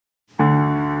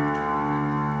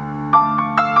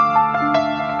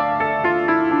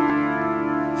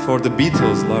for the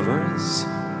Beatles lovers.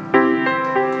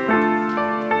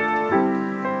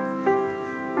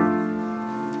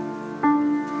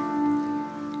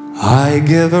 I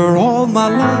give her all my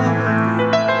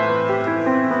love,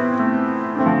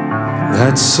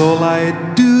 that's all I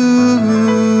do.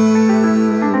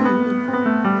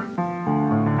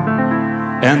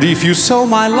 And if you saw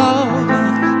my love,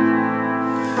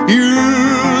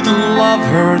 you'd love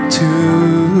her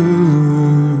too.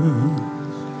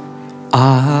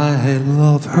 I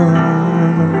love her.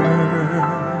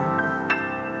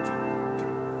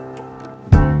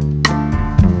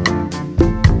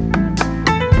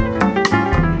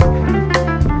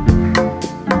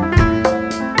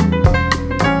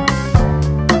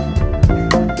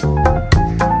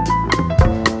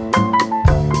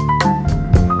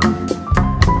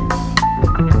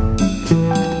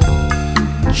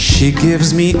 She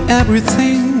gives me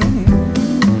everything,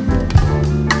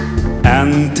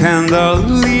 and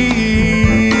tenderly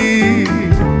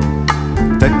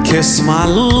the kiss my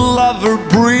lover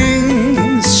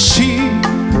brings, she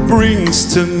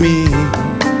brings to me,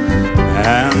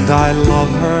 and I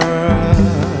love her.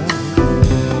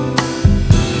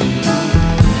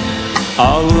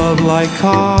 A love like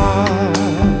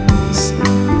ours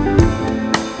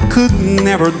could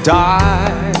never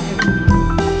die,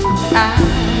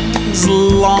 as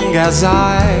long as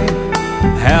I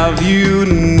have you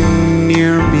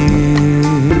near me.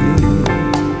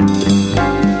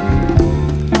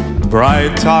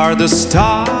 Bright are the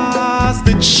stars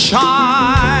that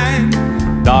shine,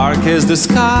 dark is the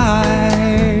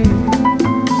sky.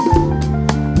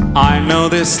 I know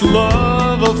this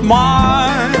love of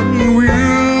mine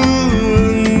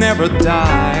will never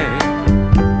die,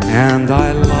 and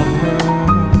I love her.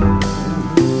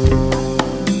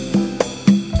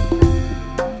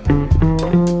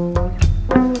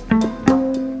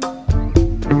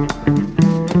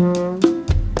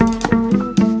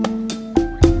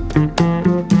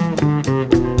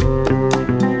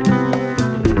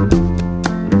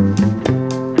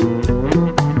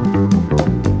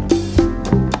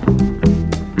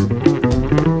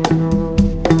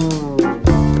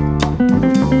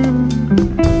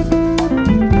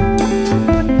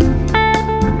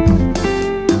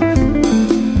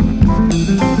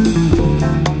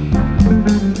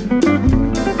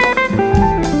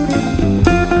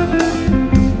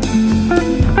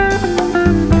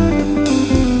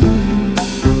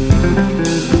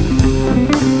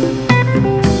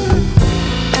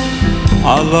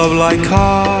 Love like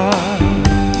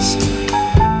ours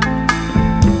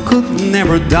could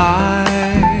never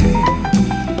die,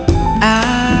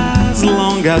 as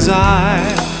long as I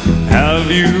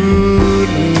have you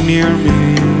near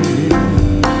me.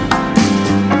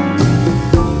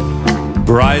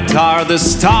 Bright are the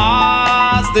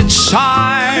stars that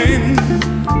shine,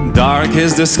 dark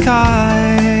is the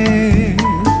sky.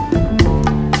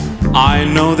 I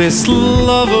know this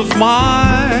love of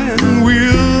mine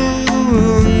will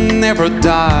never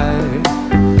die,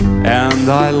 and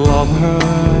I love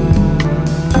her.